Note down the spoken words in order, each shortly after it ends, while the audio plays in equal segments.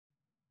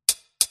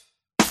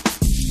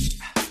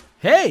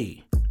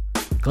Hey,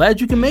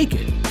 glad you can make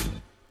it.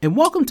 And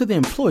welcome to the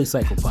Employee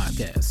Cycle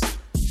Podcast,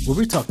 where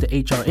we talk to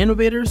HR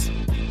innovators,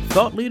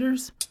 thought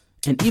leaders,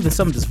 and even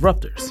some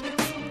disruptors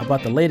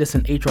about the latest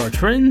in HR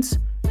trends,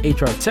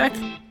 HR tech,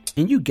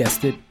 and you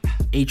guessed it,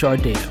 HR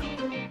data.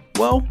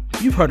 Well,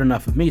 you've heard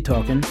enough of me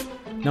talking.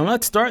 Now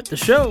let's start the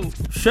show.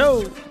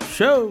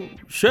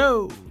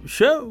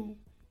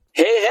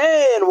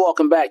 Hey, and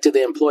welcome back to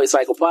the Employee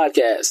Cycle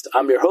Podcast.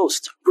 I'm your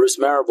host, Bruce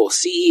Marable,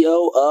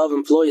 CEO of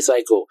Employee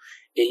Cycle.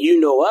 And you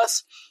know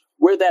us,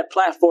 we're that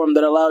platform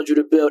that allows you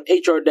to build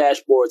HR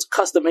dashboards,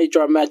 custom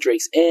HR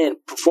metrics, and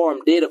perform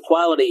data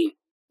quality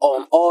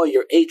on all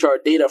your HR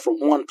data from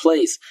one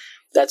place.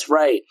 That's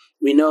right.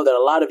 We know that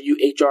a lot of you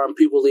HR and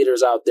people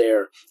leaders out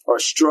there are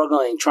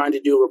struggling, trying to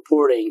do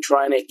reporting,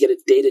 trying to get a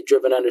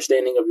data-driven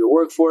understanding of your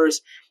workforce,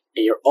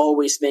 and you're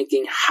always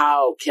thinking,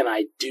 how can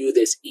I do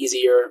this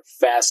easier,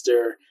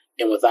 faster,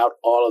 and without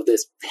all of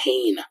this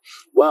pain?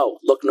 Well,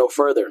 look no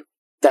further.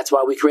 That's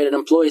why we created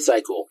Employee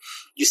Cycle.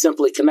 You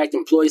simply connect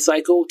Employee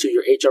Cycle to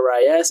your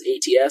HRIS,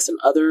 ATS, and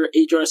other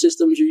HR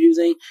systems you're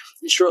using.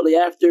 And shortly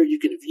after, you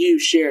can view,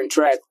 share, and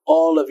track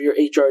all of your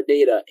HR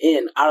data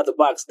in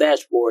out-of-the-box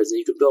dashboards. And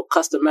you can build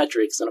custom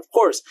metrics and, of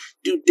course,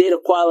 do data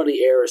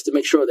quality errors to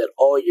make sure that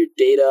all your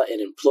data and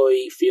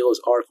employee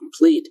fields are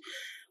complete.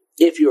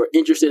 If you are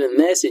interested in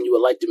this and you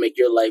would like to make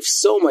your life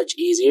so much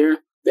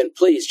easier, then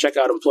please check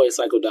out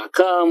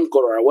EmployeeCycle.com,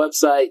 go to our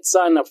website,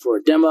 sign up for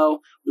a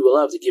demo. We would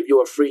love to give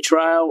you a free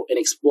trial and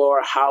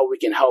explore how we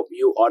can help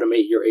you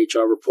automate your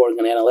HR reporting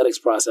and analytics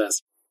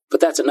process. But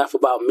that's enough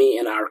about me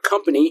and our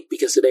company,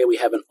 because today we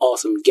have an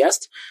awesome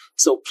guest.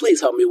 So please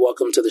help me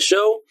welcome to the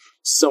show,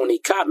 Soni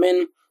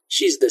Cottman.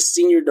 She's the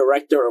Senior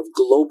Director of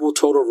Global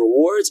Total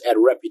Rewards at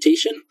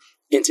Reputation.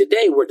 And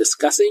today we're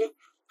discussing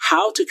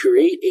how to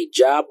create a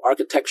job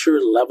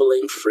architecture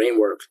leveling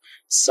framework.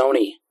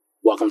 Soni,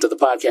 welcome to the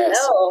podcast.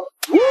 Hello.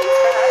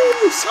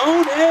 Woo!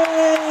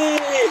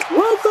 Soni!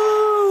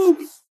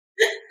 Welcome!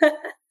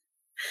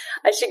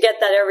 I should get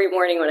that every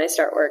morning when I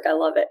start work. I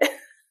love it.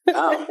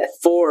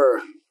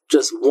 For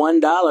just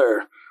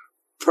 $1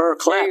 per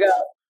clap. There you go.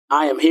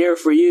 I am here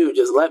for you.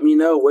 Just let me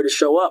know where to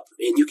show up,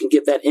 and you can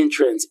get that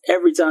entrance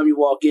every time you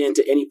walk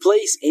into any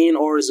place and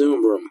or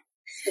Zoom room.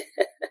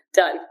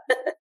 Done.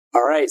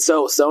 All right.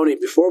 So, Soni,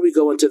 before we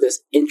go into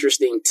this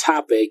interesting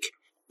topic,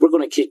 we're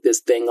going to kick this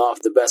thing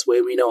off the best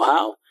way we know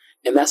how,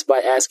 and that's by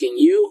asking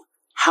you,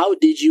 how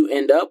did you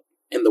end up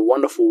in the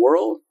wonderful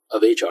world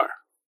of HR?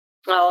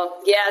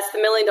 Oh, yeah, it's the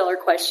 $1 million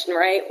question,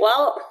 right?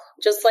 Well,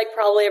 just like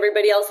probably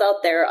everybody else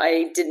out there,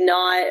 I didn't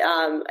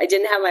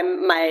have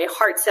my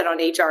heart set on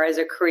HR as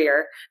a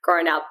career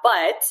growing up,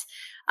 but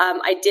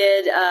I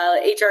did,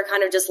 HR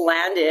kind of just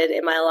landed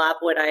in my lap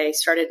when I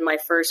started my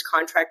first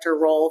contractor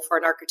role for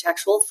an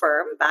architectural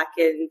firm back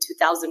in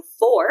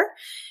 2004.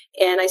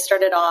 And I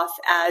started off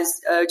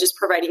as just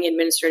providing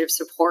administrative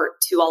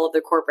support to all of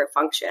the corporate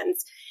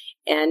functions.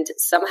 And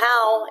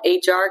somehow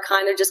HR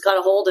kind of just got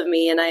a hold of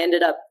me, and I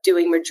ended up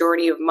doing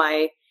majority of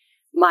my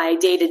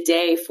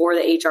day-to-day for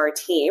the HR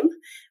team,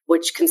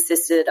 which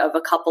consisted of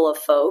a couple of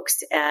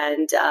folks,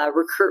 and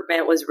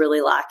recruitment was really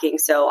lacking.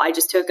 So I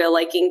just took a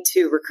liking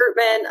to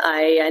recruitment.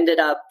 I ended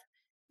up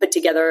put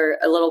together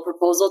a little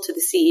proposal to the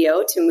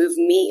CEO to move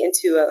me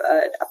into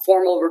a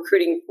formal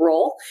recruiting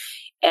role.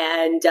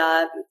 And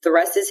the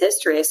rest is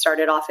history. I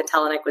started off in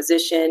talent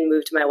acquisition,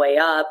 moved my way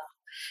up.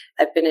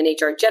 I've been an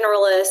HR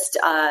generalist.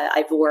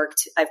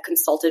 I've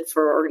consulted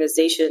for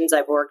organizations.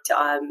 I've worked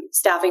on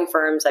staffing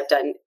firms. I've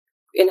done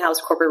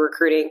in-house corporate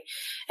recruiting,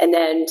 and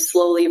then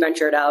slowly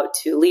ventured out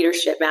to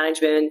leadership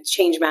management,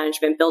 change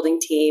management, building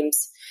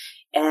teams,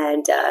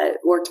 and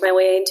worked my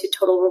way into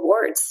total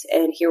rewards.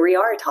 And here we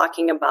are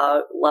talking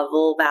about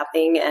level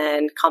mapping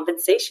and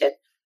compensation.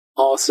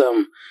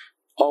 Awesome.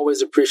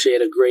 Always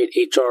appreciate a great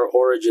HR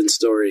origin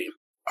story.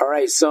 All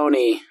right,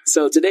 Soni.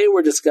 So today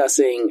we're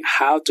discussing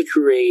how to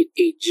create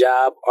a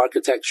job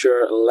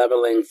architecture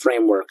leveling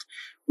framework,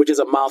 which is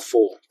a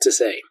mouthful to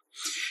say.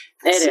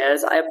 It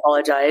is. I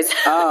apologize.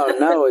 Oh,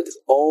 no, it's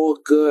all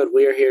good.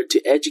 We are here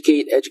to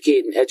educate,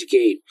 and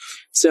educate.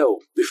 So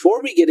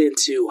before we get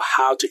into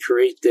how to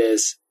create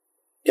this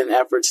in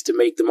efforts to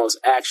make the most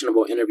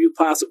actionable interview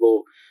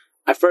possible,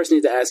 I first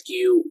need to ask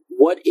you,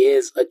 what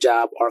is a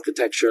job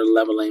architecture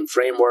leveling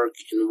framework,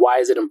 and why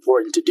is it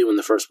important to do in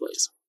the first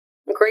place?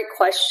 Great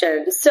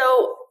question.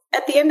 So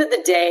at the end of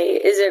the day,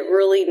 is it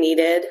really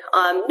needed?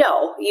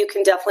 No, you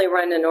can definitely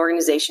run an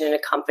organization and a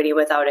company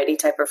without any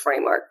type of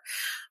framework.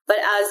 But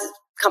as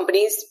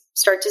companies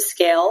start to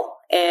scale,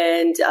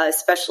 and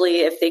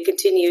especially if they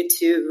continue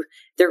to,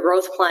 their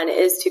growth plan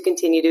is to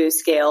continue to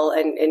scale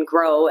and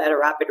grow at a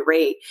rapid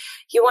rate,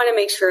 you want to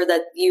make sure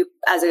that you,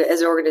 as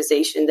an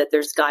organization, that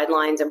there's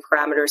guidelines and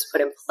parameters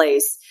put in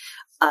place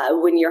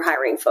when you're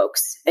hiring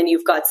folks, and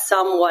you've got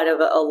somewhat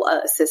of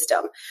a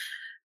system.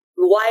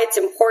 Why it's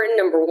important,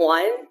 number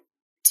one,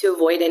 to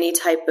avoid any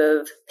type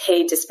of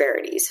pay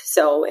disparities.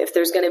 So if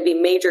there's going to be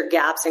major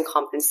gaps in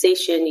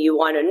compensation, you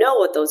want to know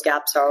what those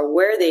gaps are,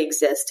 where they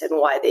exist, and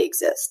why they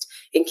exist,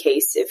 in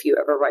case if you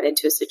ever run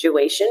into a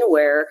situation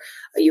where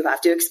you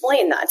have to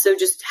explain that. So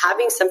just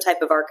having some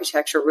type of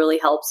architecture really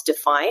helps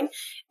define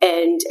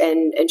and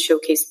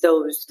showcase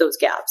those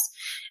gaps.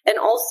 And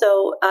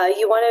also,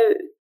 you want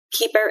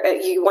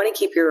to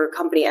keep your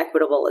company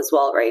equitable as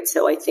well, right?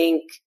 So I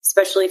think,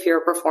 especially if you're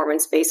a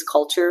performance-based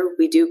culture,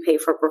 we do pay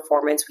for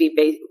performance. We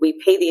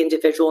pay the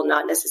individual,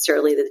 not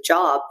necessarily the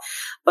job,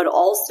 but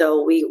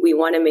also we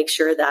want to make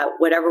sure that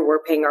whatever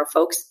we're paying our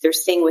folks, they're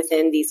staying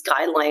within these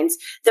guidelines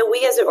that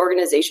we as an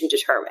organization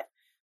determine.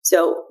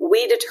 So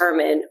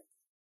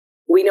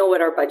we know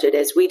what our budget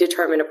is. We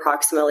determine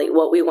approximately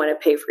what we want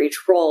to pay for each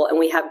role, and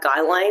we have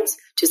guidelines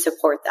to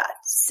support that.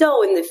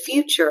 So in the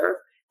future,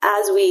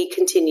 as we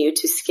continue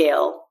to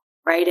scale,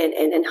 right,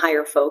 and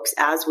hire folks,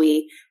 as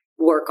we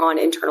work on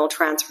internal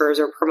transfers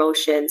or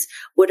promotions,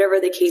 whatever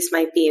the case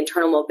might be,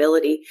 internal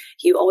mobility,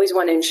 you always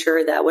want to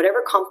ensure that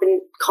whatever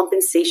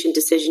compensation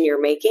decision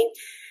you're making,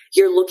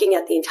 you're looking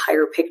at the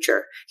entire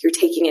picture. You're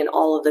taking in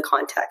all of the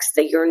context,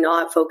 that you're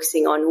not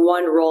focusing on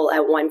one role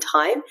at one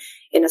time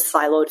in a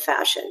siloed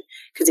fashion.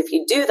 Because if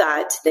you do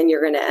that, then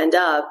you're going to end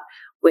up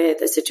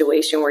with a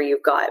situation where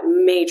you've got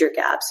major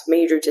gaps,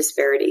 major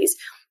disparities.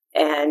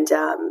 And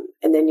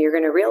then you're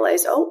going to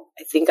realize, oh,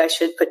 I think I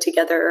should put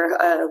together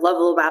a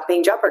level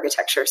mapping job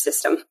architecture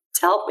system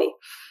to help me.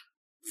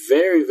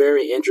 Very,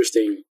 very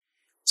interesting.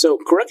 So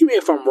correct me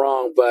if I'm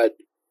wrong, but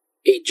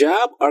a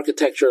job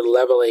architecture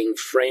leveling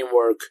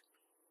framework,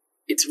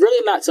 it's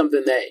really not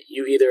something that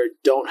you either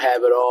don't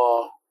have at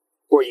all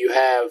or you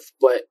have,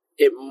 but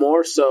it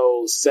more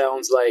so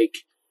sounds like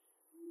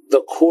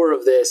the core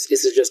of this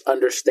is to just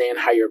understand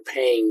how you're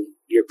paying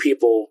your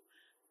people.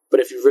 But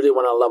if you really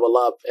want to level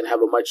up and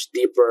have a much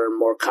deeper,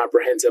 more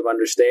comprehensive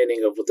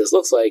understanding of what this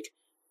looks like,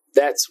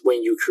 that's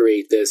when you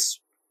create this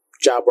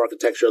job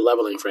architecture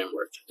leveling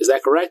framework. Is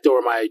that correct, or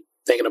am I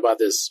thinking about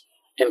this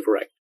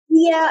incorrect?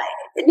 Yeah,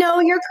 no,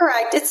 you're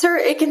correct.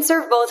 It can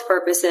serve both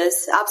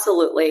purposes,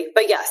 absolutely.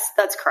 But yes,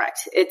 that's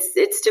correct.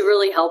 It's to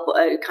really help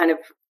kind of,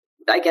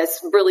 I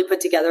guess, really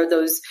put together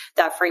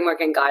that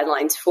framework and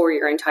guidelines for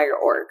your entire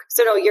org.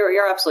 So no,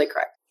 you're absolutely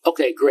correct.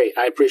 Okay, great.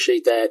 I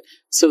appreciate that.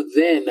 So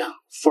then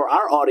for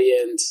our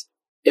audience,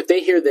 if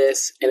they hear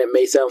this and it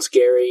may sound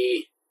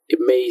scary, it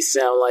may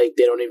sound like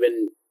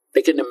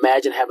they couldn't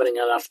imagine having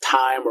enough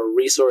time or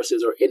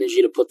resources or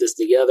energy to put this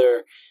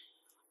together,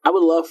 I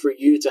would love for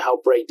you to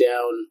help break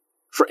down,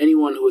 for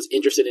anyone who is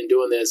interested in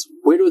doing this,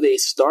 where do they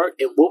start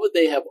and what would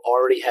they have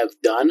already have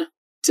done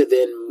to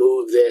then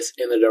move this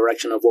in the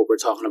direction of what we're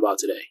talking about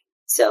today?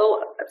 So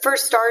for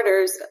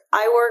starters,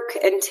 I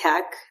work in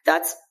tech.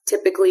 That's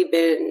typically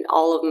been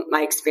all of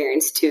my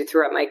experience too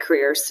throughout my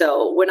career.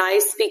 So when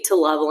I speak to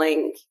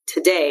leveling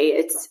today,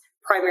 it's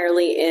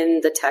primarily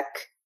in the tech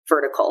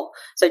vertical.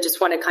 So I just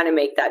want to kind of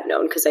make that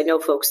known, because I know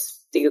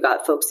you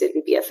got folks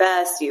in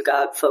BFS, you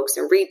got folks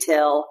in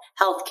retail,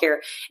 healthcare.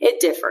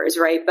 It differs,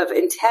 right? But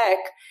in tech,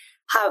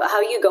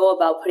 how you go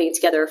about putting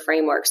together a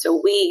framework.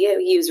 So we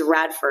use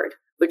Radford,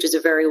 which is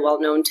a very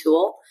well-known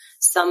tool.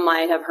 Some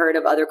might have heard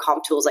of other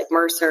comp tools like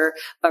Mercer,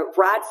 but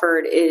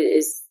Radford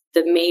is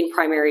the main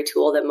primary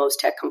tool that most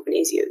tech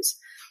companies use.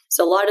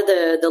 So a lot of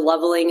the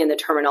leveling and the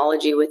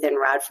terminology within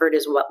Radford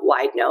is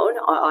wide known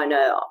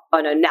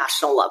on a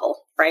national level,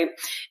 right?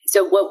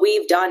 So what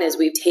we've done is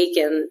we've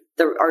taken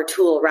our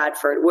tool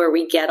Radford, where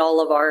we get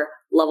all of our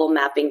level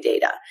mapping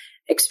data,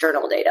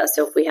 external data.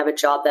 So if we have a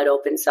job that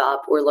opens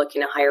up, we're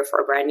looking to hire for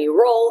a brand new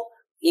role,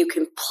 you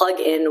can plug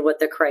in what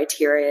the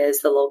criteria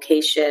is, the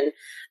location,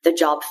 the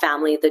job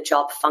family, the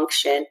job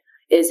function.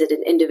 Is it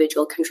an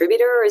individual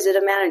contributor or is it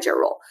a manager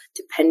role?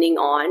 Depending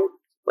on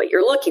what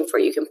you're looking for,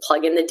 you can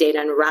plug in the data,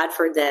 and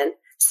Radford then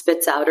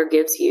spits out or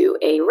gives you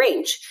a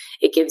range.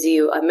 It gives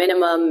you a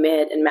minimum,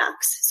 mid, and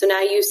max. So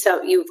now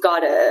you've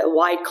got a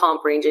wide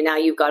comp range, and now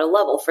you've got a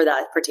level for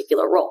that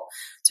particular role.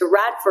 So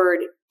Radford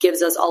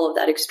gives us all of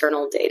that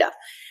external data.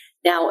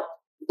 Now,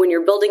 when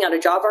you're building out a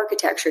job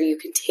architecture, you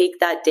can take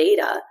that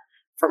data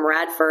from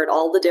Radford,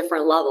 all the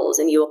different levels,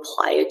 and you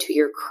apply it to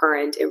your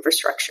current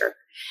infrastructure.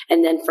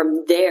 And then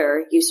from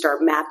there, you start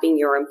mapping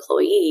your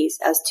employees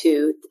as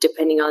to,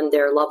 depending on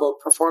their level of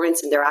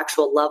performance and their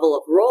actual level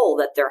of role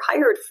that they're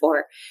hired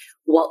for,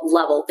 what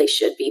level they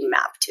should be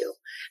mapped to.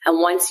 And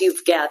once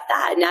you've got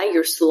that, now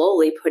you're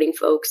slowly putting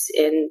folks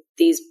in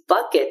these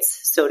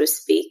buckets, so to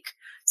speak.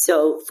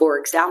 So for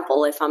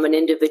example, if I'm an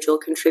individual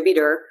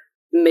contributor,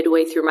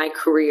 midway through my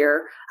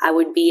career, I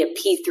would be a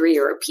P3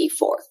 or a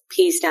P4.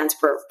 P stands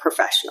for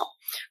professional.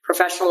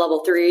 Professional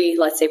level 3,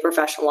 let's say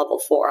professional level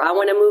 4. I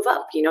want to move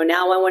up.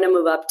 Now I want to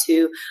move up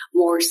to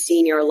more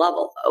senior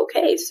level.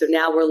 Okay, so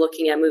now we're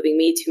looking at moving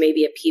me to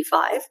maybe a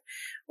P5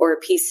 or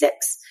a P6.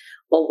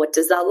 Well, what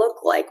does that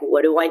look like?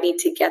 What do I need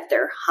to get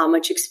there? How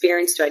much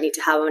experience do I need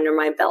to have under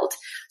my belt?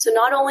 So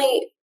not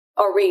only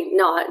are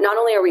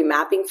we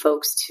mapping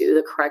folks to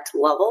the correct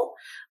level,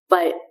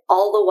 But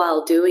all the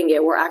while doing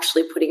it, we're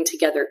actually putting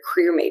together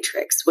Career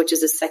Matrix, which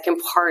is a second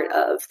part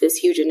of this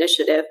huge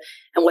initiative.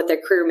 And what the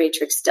Career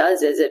Matrix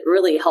does is it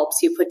really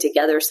helps you put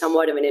together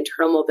somewhat of an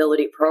internal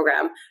mobility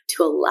program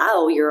to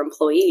allow your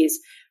employees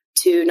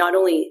to not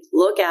only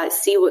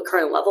see what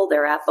current level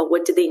they're at, but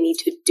what do they need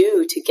to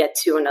do to get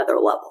to another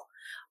level?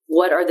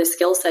 What are the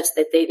skill sets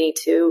that they need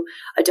to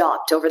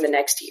adopt over the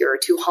next year or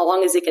two? How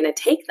long is it going to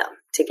take them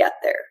to get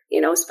there?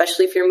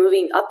 Especially if you're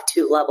moving up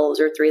 2 levels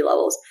or 3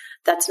 levels,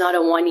 that's not a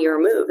 1-year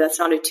move. That's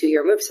not a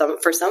 2-year move.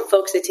 For some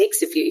folks, it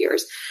takes a few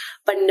years.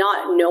 But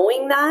not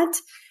knowing that,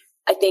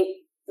 I think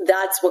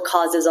that's what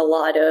causes a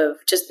lot of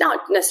just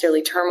not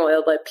necessarily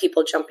turmoil, but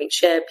people jumping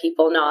ship,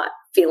 people not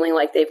feeling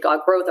like they've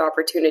got growth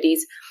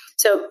opportunities.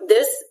 So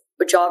this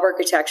job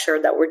architecture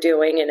that we're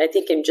doing, and I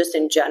think in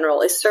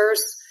general, it's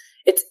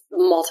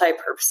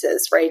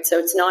multi-purposes, right? So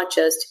it's not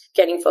just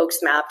getting folks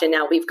mapped and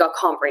now we've got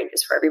comp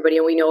ranges for everybody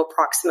and we know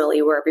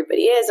approximately where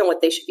everybody is and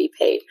what they should be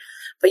paid.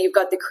 But you've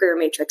got the career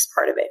matrix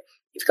part of it.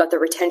 You've got the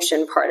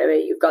retention part of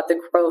it. You've got the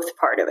growth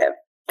part of it.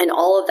 And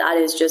all of that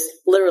is just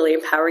literally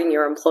empowering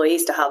your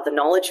employees to have the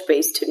knowledge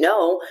base to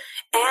know,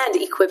 and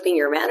equipping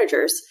your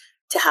managers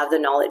to have the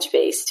knowledge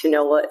base to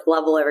know what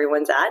level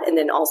everyone's at. And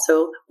then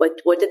also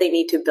what do they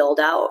need to build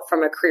out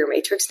from a career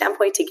matrix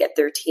standpoint to get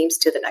their teams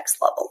to the next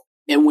level.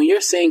 And when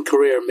you're saying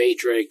career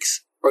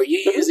matrix, are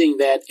you using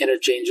that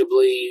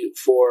interchangeably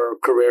for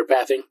career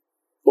pathing?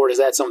 Or is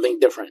that something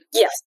different?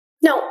 Yes.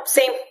 No,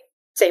 same.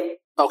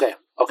 Okay.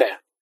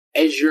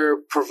 As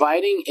you're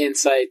providing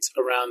insights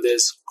around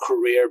this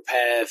career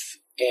path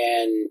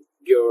and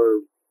you're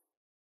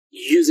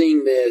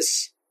using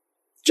this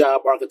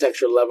job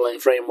architecture leveling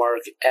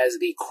framework as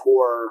the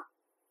core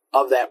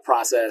of that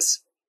process,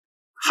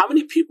 how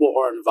many people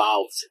are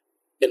involved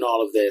in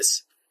all of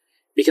this?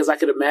 Because I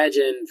could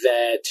imagine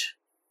that,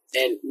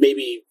 and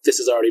maybe this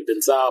has already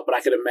been solved, but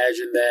I could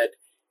imagine that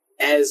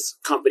as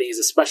companies,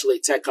 especially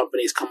tech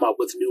companies, come up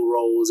with new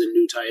roles and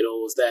new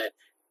titles, that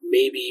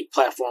maybe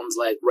platforms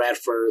like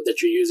Radford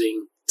that you're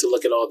using to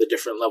look at all the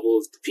different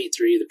levels, the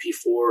P3, the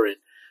P4, and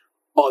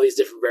all these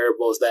different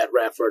variables that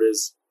Radford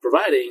is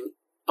providing,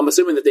 I'm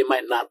assuming that they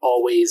might not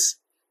always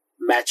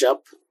match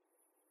up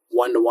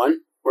 1-to-1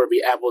 or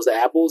be apples to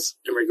apples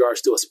in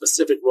regards to a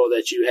specific role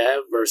that you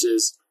have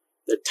versus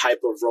the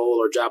type of role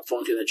or job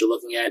function that you're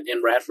looking at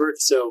in Radford.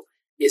 So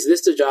is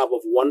this the job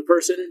of one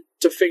person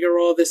to figure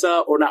all this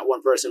out? Or not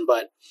one person,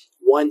 but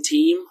one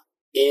team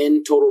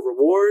in Total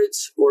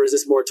Rewards? Or is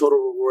this more Total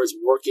Rewards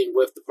working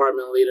with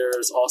department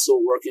leaders, also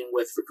working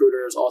with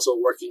recruiters, also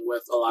working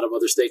with a lot of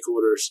other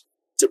stakeholders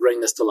to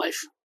bring this to life?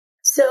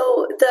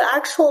 So the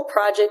actual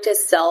project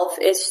itself,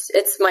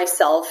 it's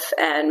myself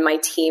and my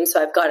team. So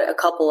I've got a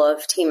couple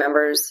of team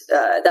members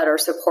that are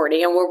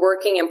supporting, and we're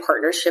working in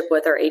partnership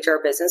with our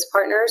HR business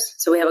partners.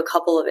 So we have a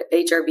couple of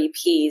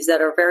HRBPs that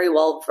are very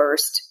well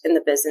versed in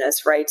the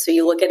business, right? So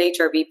you look at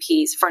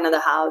HRBPs, front of the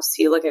house,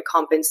 you look at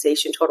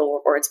compensation, Total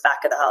Rewards, back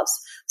of the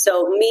house.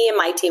 So me and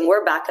my team,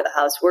 we're back of the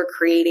house. We're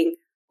creating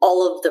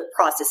all of the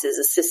processes,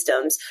 the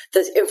systems,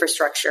 the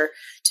infrastructure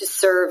to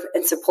serve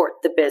and support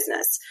the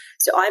business.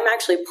 So I'm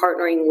actually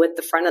partnering with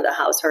the front of the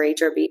house, our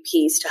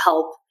HRBPs, to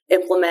help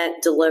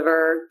implement,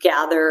 deliver,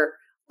 gather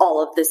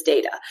all of this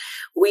data.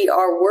 We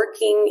are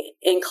working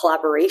in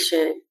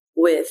collaboration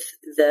with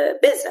the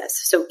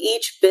business. So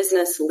each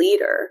business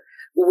leader,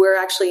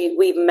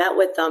 we've met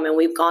with them and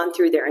we've gone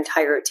through their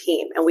entire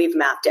team and we've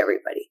mapped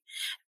everybody.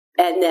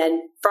 And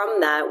then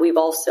from that, we've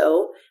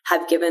also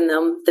have given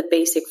them the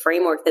basic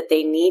framework that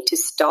they need to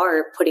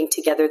start putting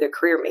together the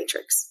career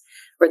matrix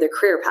or the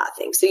career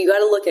pathing. So you got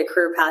to look at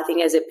career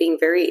pathing as it being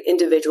very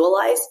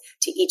individualized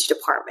to each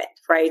department,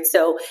 right?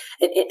 So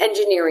in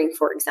engineering,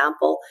 for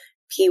example,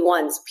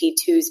 P1s,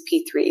 P2s,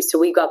 P3s. So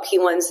we've got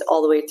P1s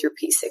all the way through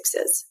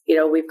P6s.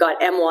 We've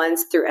got M1s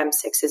through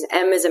M6s.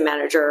 M is a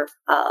manager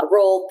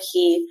role.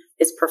 P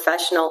is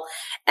professional.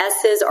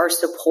 S's are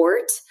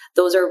support.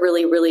 Those are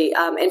really, really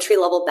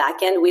entry-level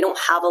back-end. We don't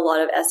have a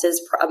lot of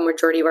S's. A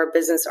majority of our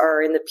business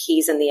are in the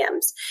P's and the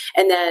M's.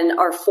 And then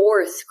our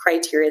fourth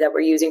criteria that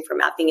we're using for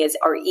mapping is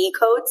our E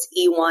codes,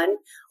 E1,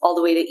 all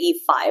the way to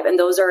E5. And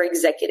those are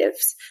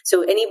executives.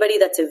 So anybody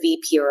that's a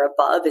VP or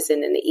above is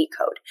in an E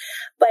code.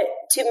 But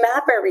to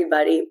map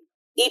everybody,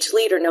 each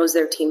leader knows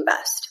their team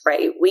best,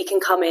 right? We can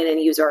come in and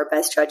use our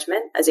best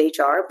judgment as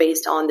HR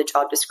based on the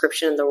job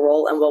description and the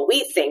role and what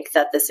we think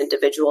that this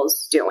individual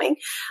is doing.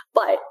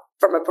 But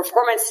from a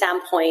performance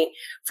standpoint,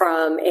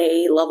 from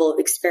a level of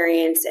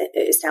experience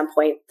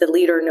standpoint, the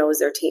leader knows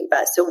their team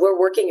best. So we're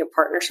working in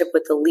partnership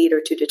with the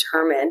leader to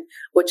determine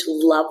which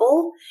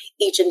level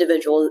each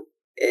individual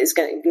needs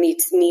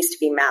to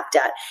be mapped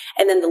at.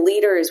 And then the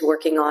leader is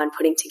working on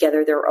putting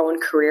together their own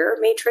career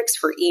matrix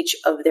for each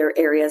of their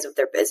areas of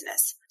their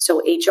business. So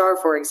HR,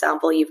 for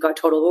example, you've got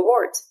Total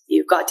Rewards,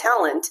 you've got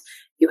talent,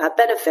 you have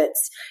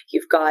benefits,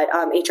 you've got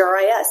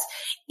HRIS.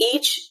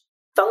 Each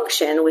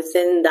function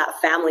within that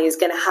family is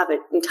going to have an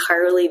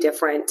entirely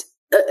different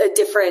a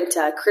different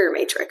career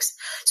matrix.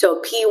 So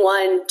a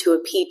P1 to a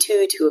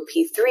P2 to a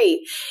P3,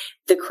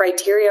 the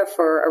criteria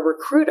for a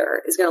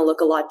recruiter is going to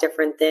look a lot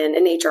different than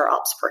an HR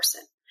ops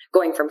person.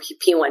 Going from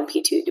P1,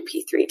 P2 to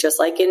P3, just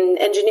like in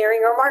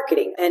engineering or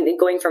marketing. And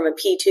going from a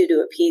P2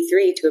 to a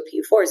P3 to a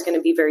P4 is going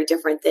to be very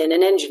different than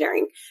an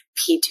engineering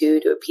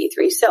P2 to a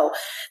P3. So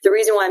the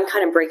reason why I'm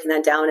kind of breaking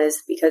that down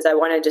is because I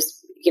want to just,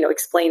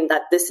 explain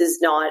that this is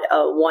not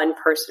a one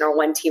person or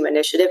one team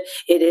initiative.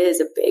 It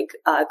is a big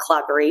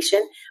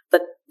collaboration,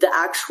 but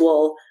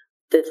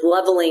the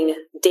leveling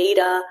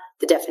data,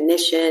 the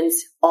definitions,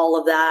 all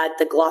of that,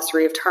 the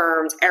glossary of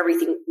terms,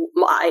 everything,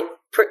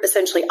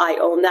 essentially I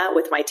own that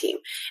with my team.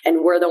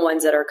 And we're the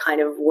ones that are kind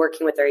of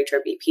working with their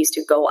HRBPs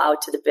to go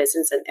out to the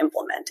business and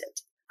implement it.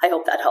 I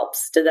hope that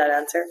helps. Did that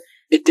answer?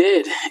 It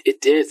did.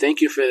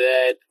 Thank you for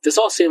that. This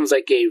all seems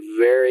like a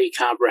very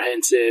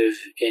comprehensive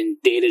and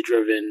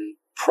data-driven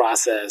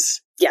process.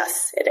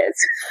 Yes, it is.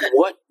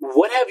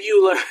 What have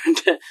you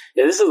learned?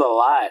 Yeah, this is a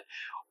lot.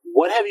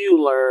 What have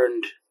you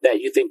learned that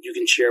you think you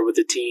can share with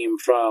the team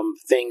from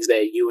things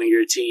that you and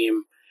your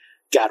team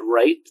got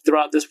right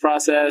throughout this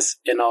process,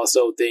 and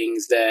also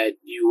things that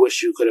you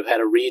wish you could have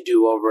had a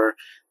redo over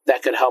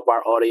that could help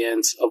our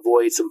audience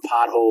avoid some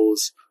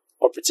potholes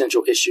or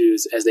potential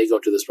issues as they go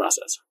through this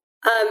process?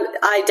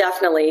 I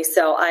definitely.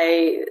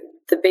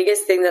 The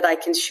biggest thing that I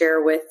can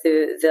share with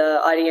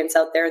the audience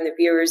out there and the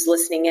viewers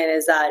listening in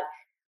is that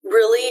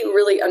really,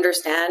 really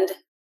understand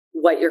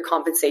what your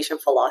compensation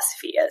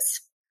philosophy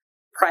is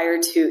prior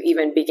to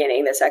even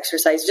beginning this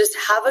exercise. Just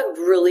have a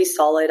really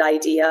solid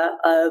idea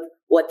of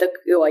what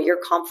your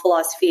comp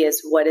philosophy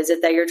is. What is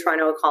it that you're trying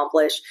to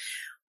accomplish?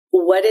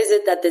 What is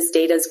it that this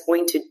data is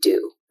going to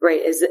do,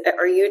 right?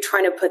 Are you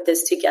trying to put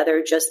this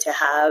together just to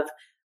have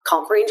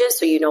comp ranges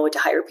so you know what to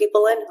hire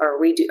people in? Or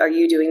are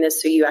you doing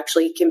this so you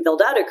actually can build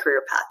out a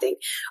career pathing?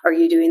 Are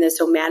you doing this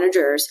so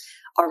managers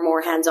are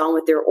more hands-on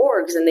with their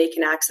orgs and they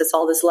can access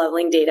all this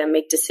leveling data and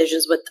make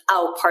decisions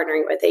without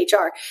partnering with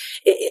HR?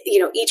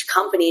 Each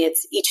company,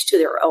 it's each to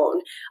their own.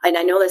 And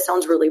I know that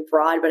sounds really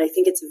broad, but I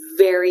think it's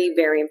very,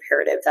 very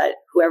imperative that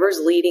whoever's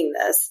leading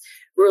this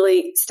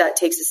really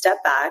takes a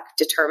step back,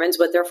 determines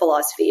what their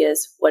philosophy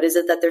is, what is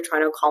it that they're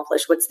trying to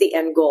accomplish, what's the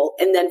end goal,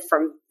 and then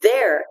from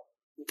there,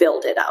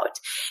 build it out.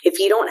 If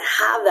you don't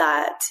have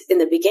that in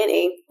the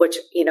beginning, which,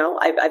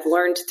 I've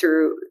learned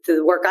through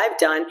the work I've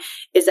done,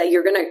 is that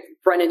you're going to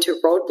run into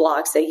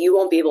roadblocks that you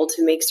won't be able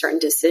to make certain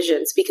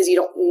decisions because you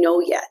don't know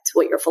yet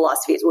what your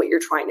philosophy is, what you're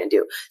trying to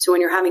do. So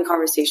when you're having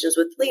conversations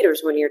with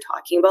leaders, when you're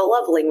talking about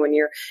leveling, when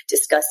you're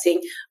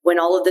discussing, when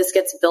all of this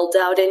gets built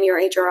out in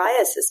your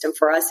HRIS system,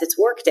 for us, it's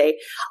Workday,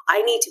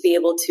 I need to be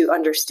able to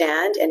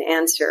understand and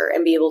answer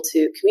and be able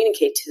to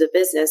communicate to the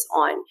business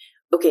on,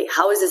 okay,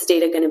 how is this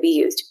data going to be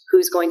used?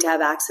 Who's going to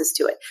have access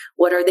to it?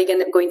 What are they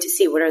going to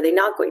see? What are they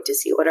not going to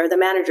see? What are the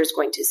managers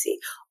going to see?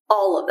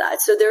 All of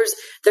that. So there's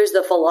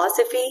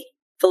the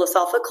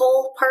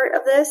philosophical part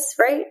of this,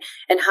 right?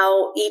 And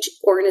how each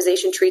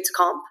organization treats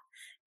comp.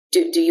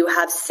 Do you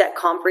have set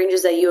comp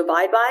ranges that you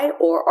abide by,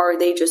 or are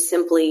they just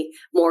simply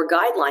more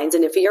guidelines?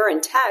 And if you're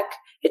in tech,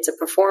 it's a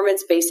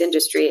performance-based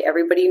industry.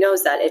 Everybody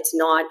knows that. It's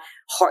not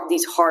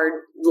these hard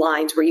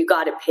lines where you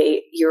got to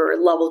pay your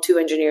level 2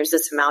 engineers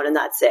this amount and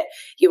that's it.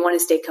 You want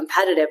to stay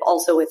competitive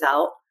also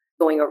without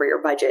going over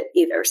your budget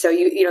either. So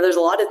there's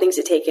a lot of things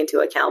to take into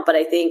account, but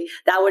I think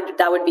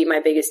that would be my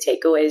biggest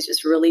takeaway, is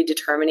just really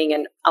determining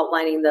and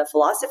outlining the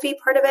philosophy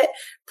part of it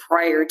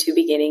prior to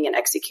beginning and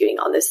executing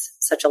on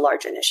such a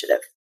large initiative.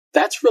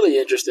 That's really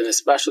interesting,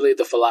 especially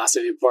the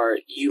philosophy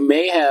part. You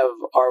may have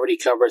already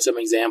covered some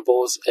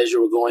examples as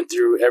you were going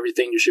through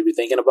everything you should be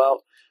thinking about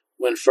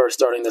when first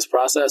starting this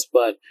process,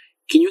 but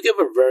can you give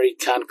a very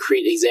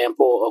concrete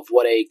example of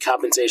what a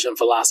compensation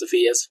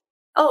philosophy is?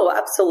 Oh,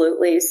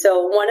 absolutely.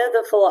 So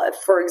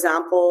for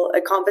example, a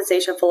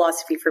compensation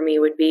philosophy for me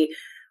would be,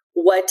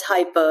 what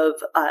type of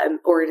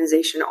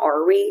organization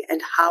are we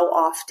and how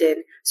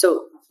often?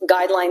 So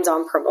guidelines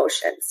on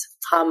promotions,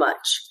 how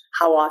much?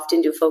 How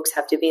often do folks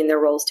have to be in their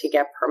roles to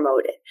get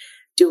promoted?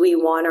 Do we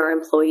want our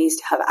employees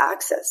to have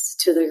access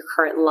to their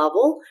current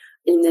level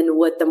and then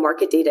what the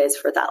market data is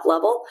for that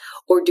level,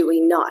 or do we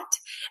not?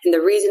 And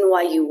the reason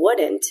why you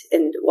wouldn't,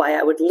 and why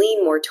I would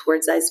lean more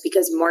towards that, is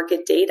because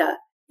market data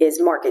is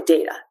market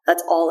data.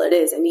 That's all it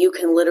is. And you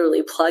can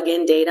literally plug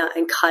in data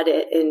and cut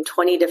it in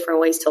 20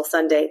 different ways till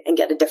Sunday and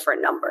get a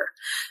different number.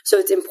 So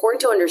it's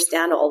important to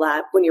understand all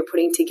that when you're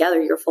putting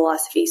together your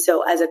philosophy.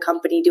 So as a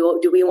company, do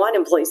we want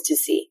employees to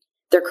see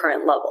their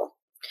current level?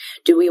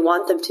 Do we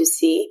want them to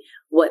see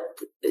what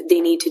they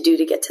need to do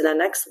to get to the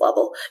next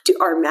level?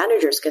 Are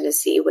managers going to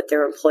see what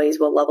their employees,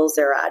 what levels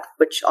they're at?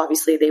 Which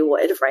obviously they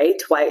would, right?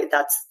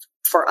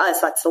 For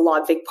us, that's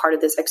a big part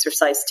of this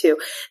exercise too.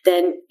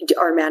 Then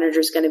are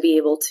managers going to be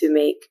able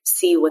to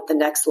see what the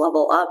next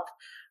level up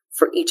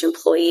for each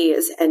employee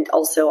is? And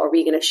also, are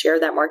we going to share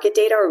that market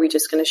data, or are we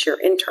just going to share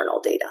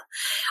internal data?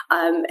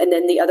 And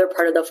then the other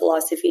part of the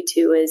philosophy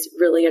too is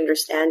really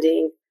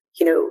understanding,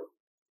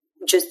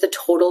 just the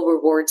total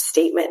reward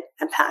statement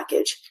and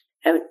package.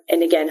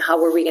 And again,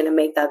 how are we going to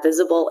make that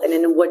visible? And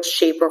in what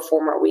shape or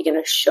form are we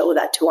going to show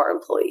that to our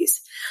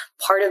employees?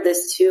 Part of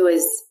this too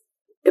is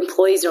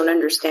employees don't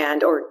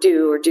understand or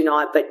do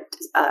not, but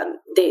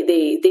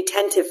they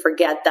tend to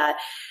forget that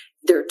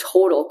their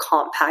total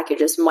comp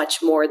package is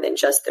much more than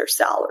just their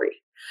salary.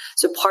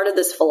 So part of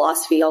this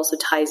philosophy also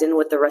ties in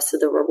with the rest of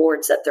the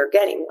rewards that they're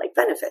getting, like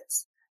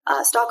benefits,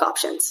 stock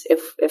options,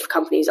 if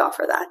companies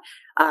offer that,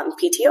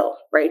 PTO,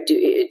 right?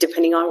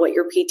 Depending on what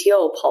your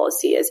PTO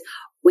policy is.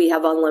 We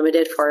have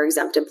unlimited for our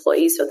exempt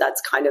employees, so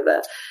that's kind of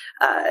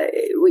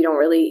we don't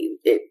really,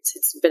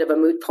 it's a bit of a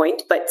moot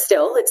point, but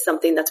still it's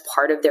something that's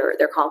part of their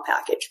comp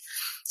package.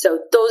 So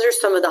those are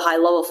some of the high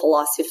level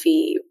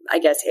philosophy, I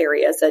guess,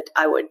 areas that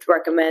I would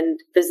recommend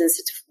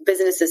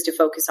businesses to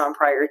focus on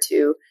prior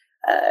to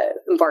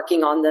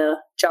embarking on the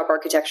job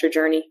architecture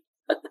journey.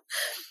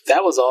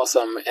 That was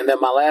awesome. And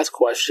then my last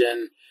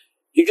question,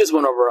 you just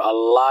went over a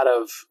lot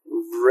of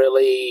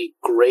really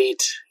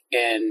great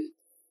and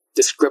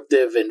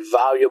descriptive and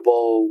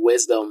valuable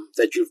wisdom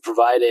that you've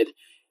provided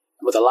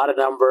with a lot of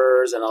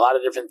numbers and a lot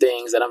of different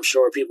things that I'm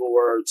sure people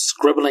were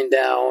scribbling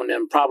down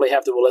and probably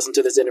have to listen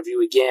to this interview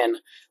again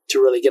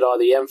to really get all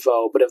the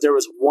info. But if there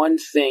was one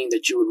thing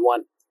that you would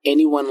want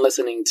anyone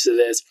listening to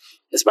this,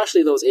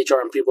 especially those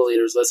HR and people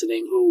leaders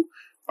listening who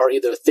are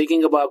either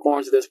thinking about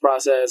going through this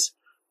process,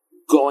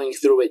 going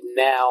through it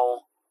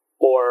now,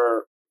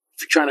 or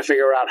trying to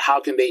figure out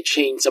how can they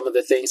change some of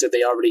the things that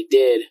they already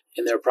did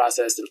in their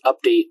process and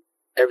update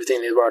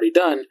everything they've already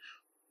done,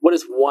 what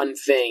is one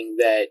thing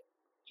that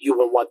you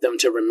would want them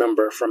to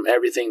remember from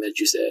everything that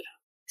you said?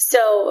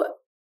 So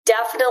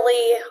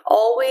definitely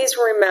always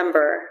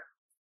remember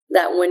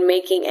that when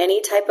making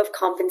any type of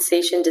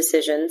compensation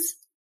decisions,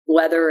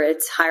 whether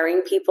it's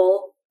hiring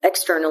people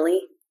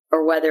externally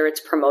or whether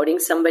it's promoting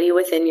somebody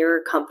within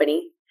your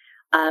company,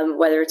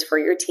 whether it's for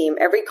your team,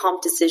 every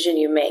comp decision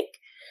you make,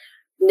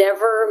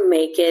 never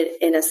make it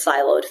in a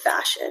siloed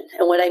fashion.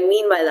 And what I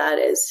mean by that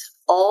is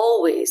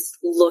always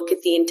look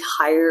at the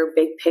entire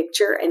big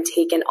picture and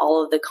take in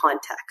all of the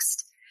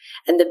context.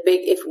 And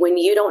when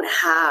you don't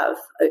have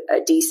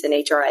a decent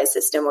HRI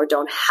system or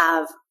don't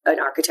have an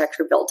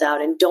architecture built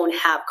out and don't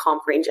have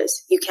comp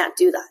ranges, you can't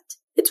do that.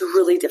 It's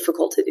really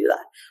difficult to do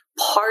that.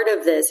 Part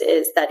of this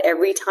is that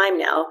every time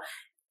now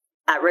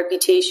at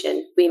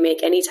Reputation, we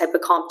make any type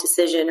of comp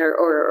decision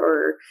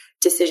or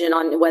decision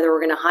on whether we're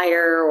going to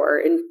hire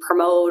or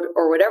promote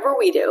or whatever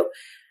we do,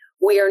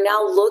 we are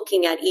now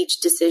looking at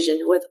each decision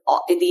with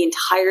the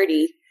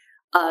entirety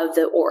of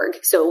the org.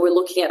 So we're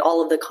looking at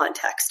all of the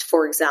context.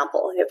 For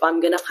example, if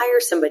I'm going to hire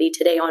somebody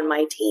today on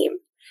my team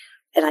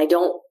and I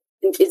don't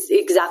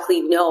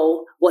exactly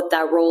know what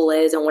that role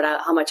is and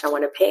how much I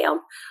want to pay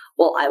them,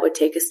 well, I would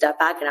take a step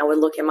back and I would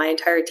look at my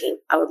entire team.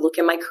 I would look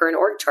at my current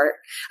org chart.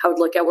 I would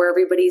look at where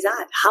everybody's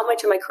at. How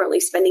much am I currently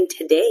spending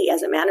today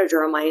as a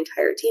manager on my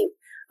entire team?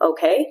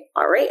 Okay,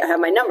 all right, I have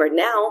my number.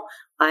 Now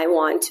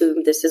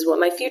this is what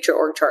my future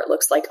org chart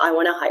looks like. I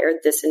want to hire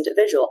this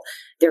individual.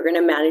 They're going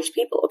to manage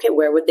people. Okay,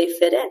 where would they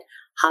fit in?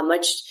 How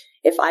much,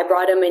 if I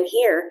brought them in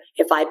here,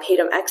 if I paid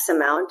them X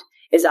amount,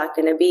 is that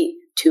going to be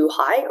too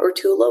high or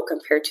too low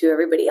compared to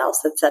everybody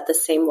else that's at the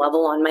same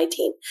level on my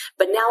team?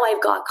 But now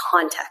I've got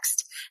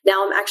context.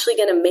 Now I'm actually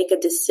going to make a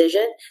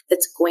decision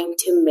that's going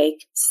to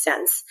make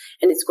sense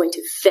and it's going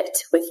to fit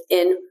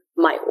within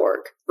my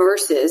org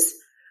versus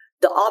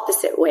the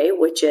opposite way,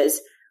 which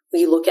is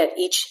we look at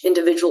each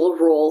individual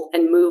role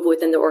and move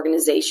within the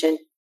organization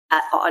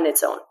on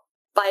its own,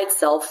 by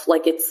itself,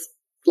 like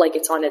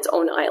it's on its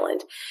own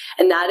island.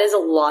 And that is a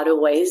lot of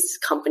ways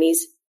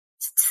companies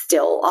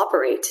still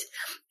operate.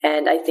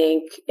 And I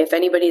think if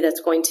anybody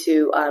that's going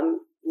to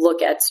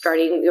look at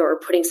starting or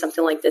putting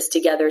something like this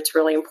together, it's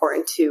really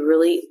important to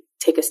really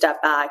take a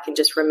step back and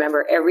just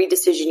remember every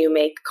decision you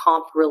make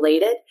comp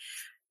related.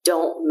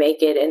 Don't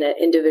make it in an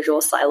individual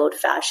siloed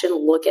fashion.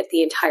 Look at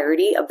the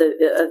entirety of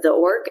the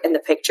org and the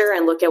picture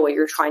and look at what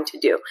you're trying to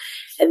do.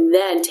 And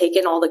then take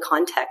in all the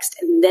context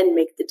and then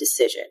make the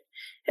decision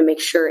and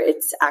make sure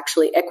it's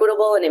actually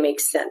equitable and it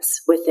makes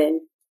sense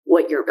within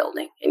what you're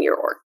building in your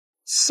org.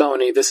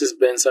 Soni, this has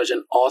been such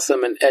an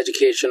awesome and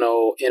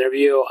educational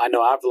interview. I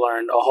know I've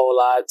learned a whole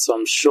lot, so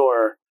I'm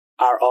sure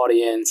our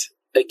audience,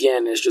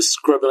 again, is just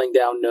scribbling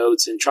down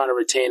notes and trying to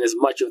retain as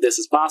much of this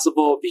as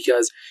possible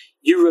because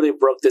you really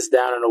broke this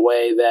down in a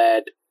way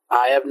that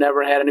I have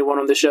never had anyone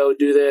on the show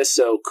do this,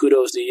 so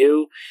kudos to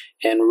you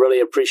and really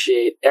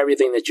appreciate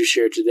everything that you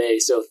shared today.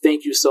 So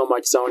thank you so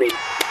much, Soni.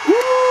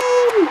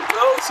 Woo!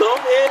 Go,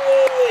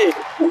 Soni!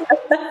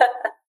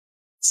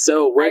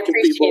 So where can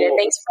people... it.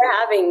 Thanks for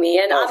having me.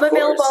 And I'm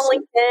available on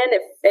LinkedIn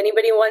if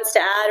anybody wants to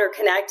add or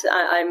connect.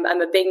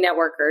 I'm a big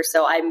networker,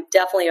 so I'm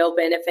definitely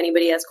open if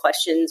anybody has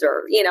questions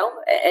or,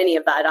 any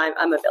of that.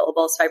 I'm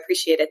available, so I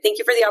appreciate it. Thank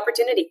you for the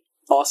opportunity.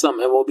 Awesome.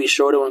 And we'll be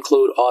sure to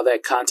include all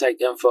that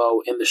contact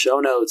info in the show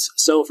notes.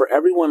 So for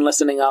everyone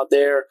listening out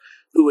there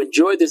who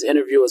enjoyed this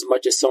interview as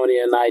much as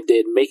Soni and I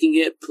did making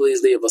it,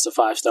 please leave us a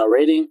 5-star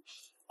rating.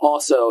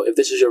 Also, if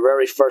this is your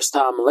very first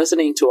time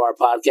listening to our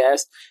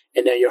podcast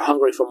and now you're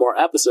hungry for more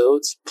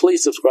episodes,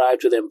 please subscribe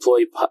to the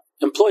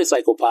Employee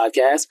Cycle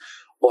podcast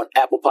on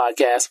Apple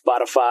Podcasts,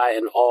 Spotify,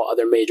 and all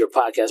other major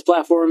podcast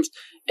platforms.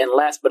 And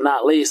last but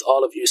not least,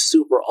 all of you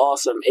super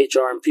awesome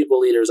HR and people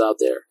leaders out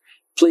there,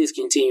 please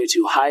continue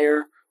to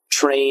hire,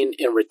 train,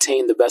 and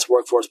retain the best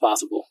workforce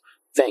possible.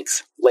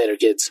 Thanks. Later,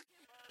 kids.